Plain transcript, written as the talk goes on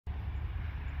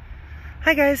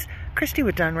Hi guys, Christy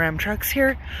with Dunn Ram Trucks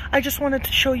here. I just wanted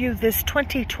to show you this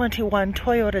 2021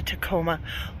 Toyota Tacoma.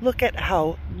 Look at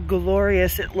how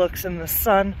glorious it looks in the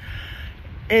sun.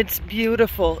 It's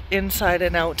beautiful inside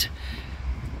and out.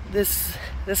 This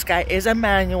guy is a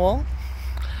manual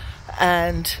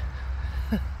and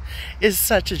is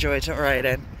such a joy to ride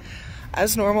in.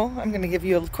 As normal, I'm going to give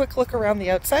you a quick look around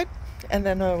the outside and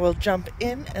then I will jump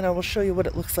in and I will show you what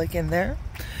it looks like in there.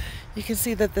 You can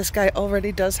see that this guy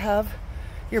already does have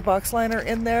your box liner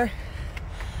in there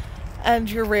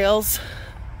and your rails,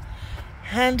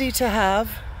 handy to have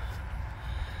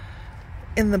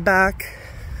in the back.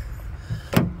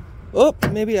 Oh,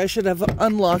 maybe I should have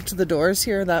unlocked the doors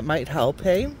here. That might help,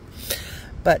 hey?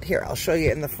 But here, I'll show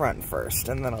you in the front first,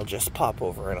 and then I'll just pop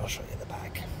over and I'll show you the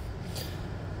back.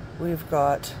 We've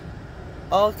got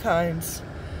all kinds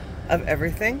of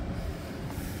everything.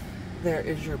 There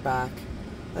is your back.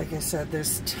 Like I said,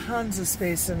 there's tons of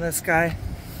space in this guy.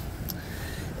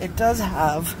 It does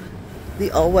have the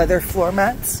all-weather floor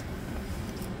mats.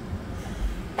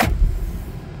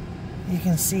 You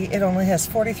can see it only has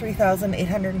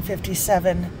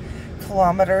 43,857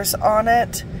 kilometers on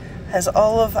it. Has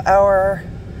all of our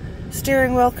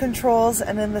steering wheel controls,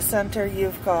 and in the center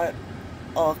you've got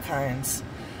all kinds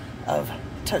of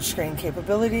touchscreen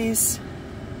capabilities.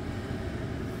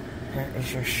 There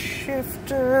is your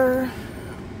shifter.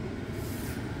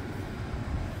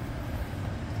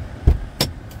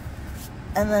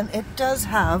 And then it does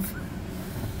have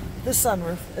the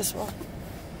sunroof as well.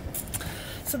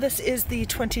 So this is the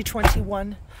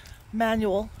 2021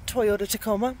 manual Toyota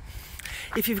Tacoma.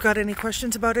 If you've got any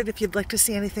questions about it, if you'd like to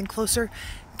see anything closer,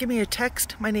 give me a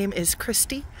text. My name is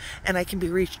Christy, and I can be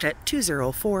reached at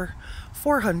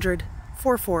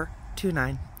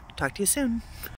 204-400-4429. Talk to you soon.